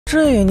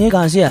这你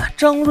敢信？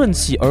张润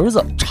起儿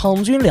子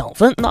场均2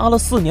分拿了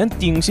4年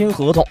顶薪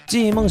合同。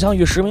继孟祥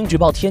宇实名举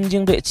报天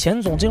津队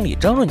前总经理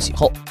张润起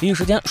后，一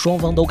时间双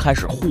方都开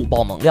始互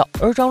爆猛料。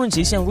而张润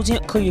起现如今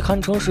可以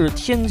堪称是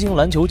天津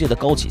篮球界的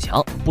高启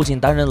强，不仅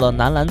担任了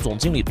男篮总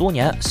经理多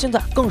年，现在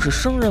更是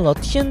升任了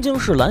天津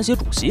市篮协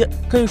主席。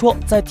可以说，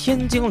在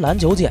天津篮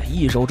球界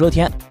一手遮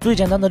天。最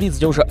简单的例子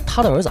就是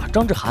他的儿子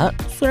张志涵，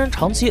虽然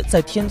长期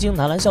在天津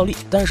男篮效力，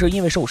但是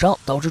因为受伤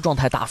导致状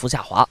态大幅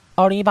下滑。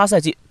2018赛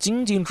季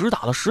仅只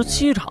打了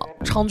17场，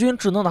场均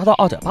只能拿到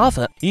2.8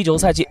分。19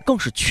赛季更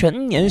是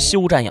全年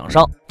休战养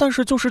伤。但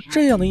是就是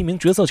这样的一名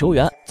角色球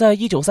员，在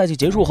19赛季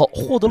结束后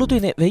获得了队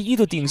内唯一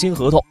的顶薪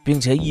合同，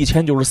并且一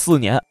签就是4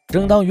年。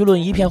正当舆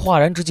论一片哗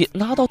然之际，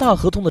拿到大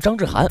合同的张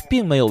志涵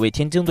并没有为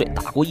天津队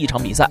打过一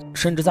场比赛，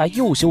甚至在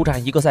又休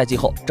战1个赛季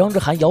后，张志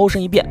涵摇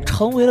身一变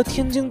成为了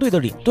天津队的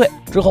领队。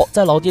之后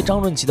在老爹张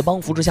润起的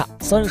帮扶之下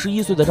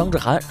，31岁的张志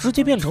涵直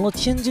接变成了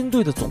天津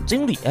队的总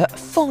经理。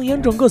放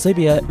眼整个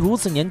CBA， 如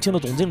此年轻的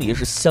总经理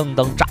是相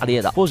当炸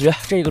裂的，或许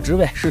这个职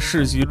位是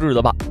世袭制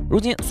的吧。如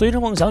今随着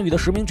孟祥宇的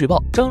实名举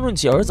报，张润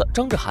起儿子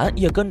张志涵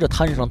也跟着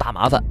摊上大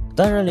麻烦。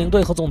担任领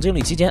队和总经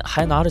理期间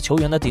还拿着球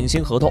员的顶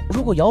薪合同，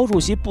如果姚主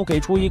席不给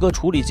出一个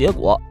处理结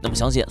果，那么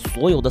相信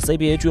所有的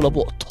CBA 俱乐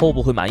部都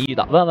不会满意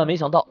的。万万没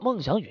想到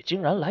孟祥宇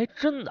竟然来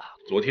真的。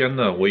昨天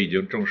呢，我已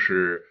经正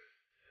式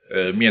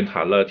面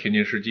谈了天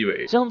津市纪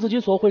委，将自己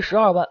索贿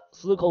12万，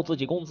私扣自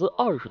己工资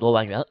20多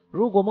万元。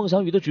如果孟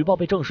祥宇的举报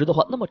被证实的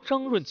话，那么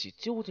张润起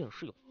究竟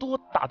是有多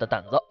大的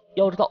胆子？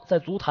要知道，在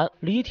足坛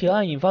李铁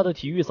案引发的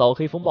体育扫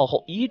黑风暴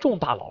后，一众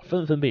大佬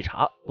纷纷被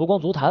查。不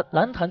光足坛，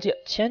篮坛界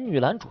前女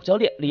篮主教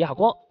练李亚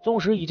光，纵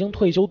使已经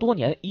退休多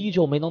年，依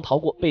旧没能逃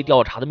过被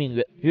调查的命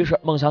运。于是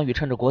孟祥宇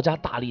趁着国家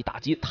大力打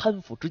击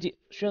贪腐之际，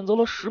选择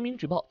了实名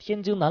举报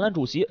天津男篮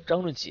主席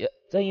张润起。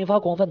在引发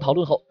广泛讨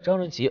论后，张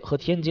润起和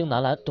天津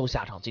男篮都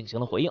下场进行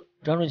了回应。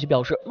张润起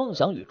表示，孟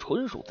祥宇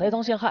纯属栽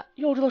赃陷害，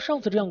要知道上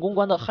次这样公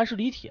关的还是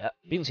李铁，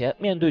并且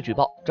面对举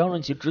报，张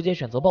润起直接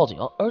选择报警。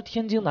而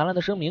天津男篮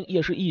的声明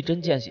也是一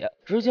针见血，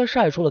直接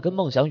晒出了跟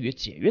孟祥宇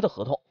解约的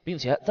合同，并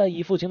且在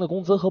已付清的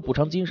工资和补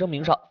偿金声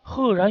明上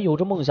赫然有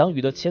着孟祥宇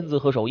的签字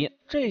和手印。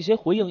这些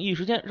回应一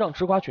时间让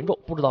吃瓜群众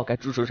不知道该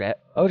支持谁。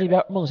而这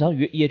边孟祥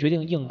宇也决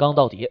定硬刚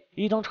到底，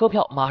一张车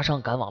票马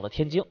上赶往了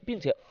天津，并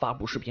且发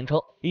布视频称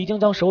已经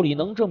将手里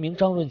能证明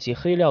张润起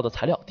黑料的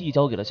材料递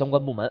交给了相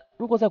关部门。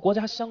如果在国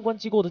家相关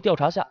机构的调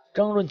查下，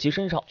张润起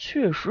身上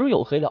确实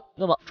有黑料，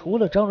那么除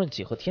了张润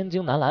起和天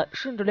津男篮，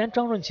甚至连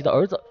张润起的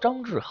儿子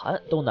张志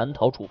涵都难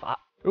逃处罚。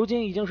如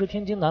今已经是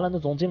天津男篮的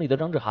总经理的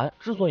张志涵，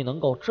之所以能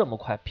够这么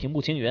快平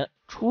步青云，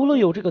除了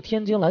有这个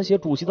天津篮协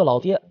主席的老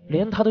爹，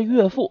连他的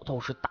岳父都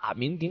是大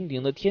名鼎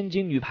鼎的天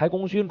津女排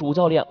功勋主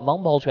教练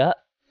王宝全。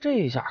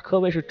这下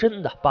可谓是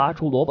真的拔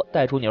出萝卜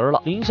带出泥儿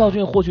了。林孝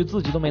俊或许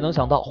自己都没能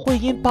想到，会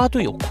因扒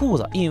队友裤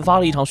子引发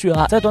了一场血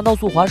案。在短道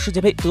速滑世界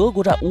杯德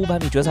国站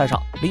500米决赛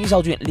上，林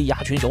孝俊力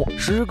压群雄，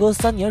时隔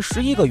3年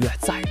11个月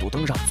再度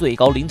登上最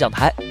高领奖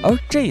台。而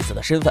这次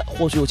的身份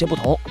或许有些不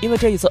同，因为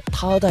这一次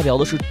他代表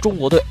的是中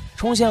国队。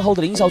冲线后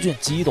的林孝俊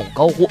激动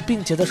高呼，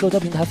并且在社交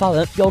平台发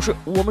文表示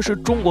我们是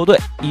中国队。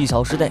1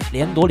小时内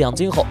连夺2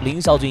金后，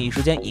林孝俊一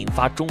时间引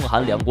发中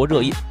韩两国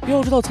热议。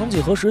要知道曾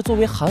几何时，作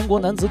为韩国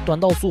男子短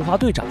道速滑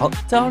队长，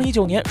在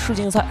2019年世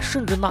锦赛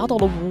甚至拿到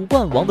了5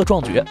冠王的壮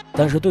举。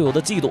但是队友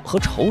的嫉妒和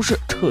仇视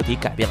彻底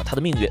改变了他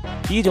的命运。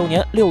19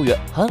年6月，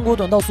韩国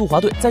短道速滑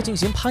队在进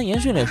行攀岩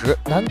训练时，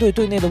男队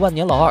队内的万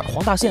年老二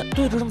黄大宪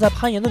对着正在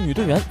攀岩的女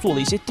队员做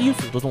了一些低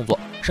俗的动作。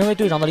身为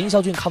队长的林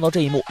孝俊看到这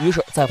一幕，于是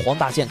在黄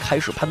大宪开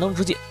始攀登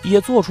之际，也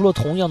做出了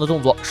同样的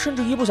动作，甚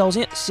至一不小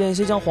心险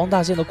些将黄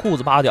大宪的裤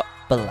子扒掉。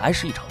本来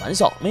是一场玩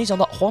笑，没想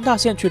到黄大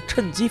宪却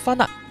趁机发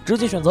难，直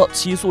接选择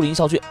起诉林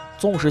孝俊。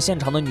纵使现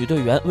场的女队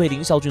员为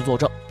林孝俊作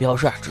证，表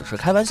示只是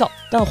开玩笑，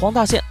但黄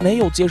大宪没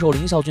有接受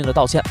林孝俊的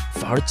道歉，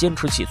反而坚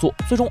持起诉。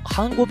最终，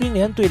韩国乒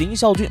联对林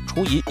孝俊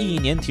处以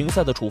1年停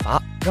赛的处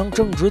罚，让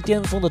正值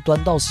巅峰的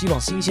短道希望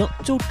新星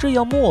就这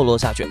样没落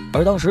下去。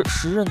而当时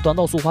时任短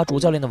道速滑主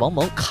教练的王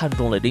蒙看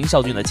中了林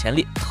孝俊的潜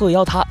力，特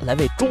邀他来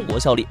为中国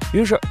效力。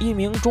于是，一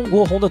名中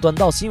国红的短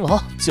道新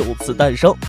王就此诞生。